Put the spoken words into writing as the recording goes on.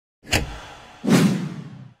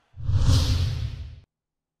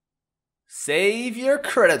Save your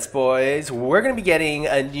credits, boys. We're going to be getting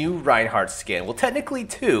a new Reinhardt skin. Well, technically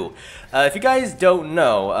two. If you guys don't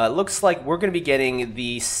know, looks like we're going to be getting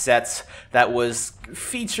the set that was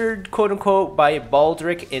featured, quote-unquote, by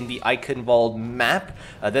Balderich in the Eichenwald map.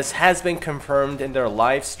 This has been confirmed in their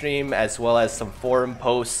live stream as well as some forum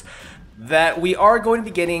posts that we are going to be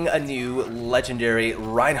getting a new legendary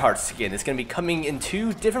Reinhardt skin. It's going to be coming in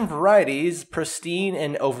two different varieties, pristine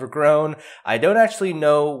and overgrown. I don't actually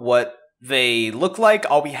know what they look like.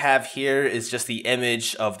 All we have here is just the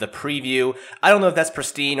image of the preview. I don't know if that's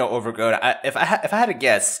pristine or overgrown. If I had to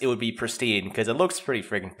guess, it would be pristine because it looks pretty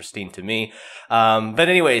freaking pristine to me. But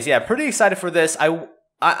anyways, yeah, pretty excited for this.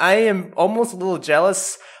 I am almost a little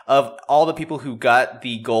jealous of all the people who got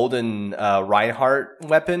the golden Reinhardt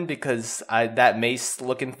weapon because that mace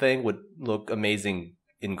looking thing would look amazing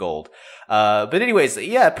in gold. But anyways,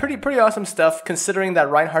 yeah, pretty awesome stuff considering that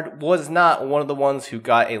Reinhardt was not one of the ones who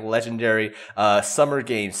got a legendary summer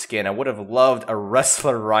game skin. I would have loved a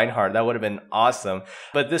wrestler Reinhardt. That would have been awesome.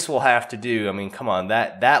 But this will have to do. I mean, come on,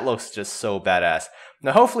 that looks just so badass.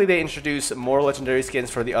 Now, hopefully they introduce more legendary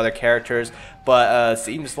skins for the other characters, but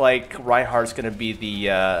seems like Reinhardt's gonna be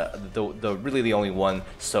the really the only one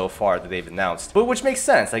so far that they've announced. But which makes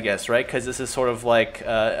sense, I guess, right? Because this is sort of like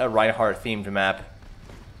a Reinhardt themed map.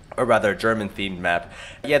 Or rather, a German-themed map.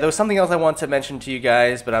 Yeah, there was something else I wanted to mention to you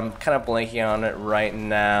guys, but I'm kind of blanking on it right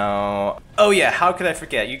now. Oh yeah, how could I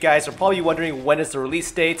forget? You guys are probably wondering when is the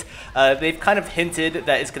release date. They've kind of hinted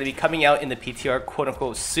that it's going to be coming out in the PTR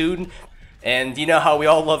quote-unquote soon. And you know how we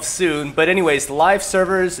all love soon. But anyways, live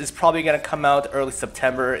servers is probably going to come out early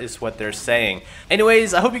September is what they're saying.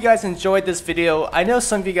 Anyways, I hope you guys enjoyed this video. I know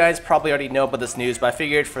some of you guys probably already know about this news, but I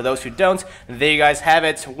figured for those who don't, there you guys have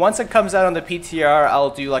it. Once it comes out on the PTR, I'll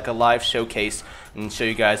do like a live showcase and show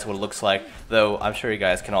you guys what it looks like. Though I'm sure you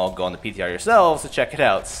guys can all go on the PTR yourselves to check it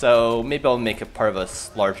out. So maybe I'll make it part of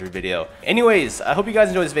a larger video. Anyways, I hope you guys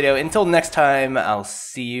enjoyed this video. Until next time, I'll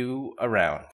see you around.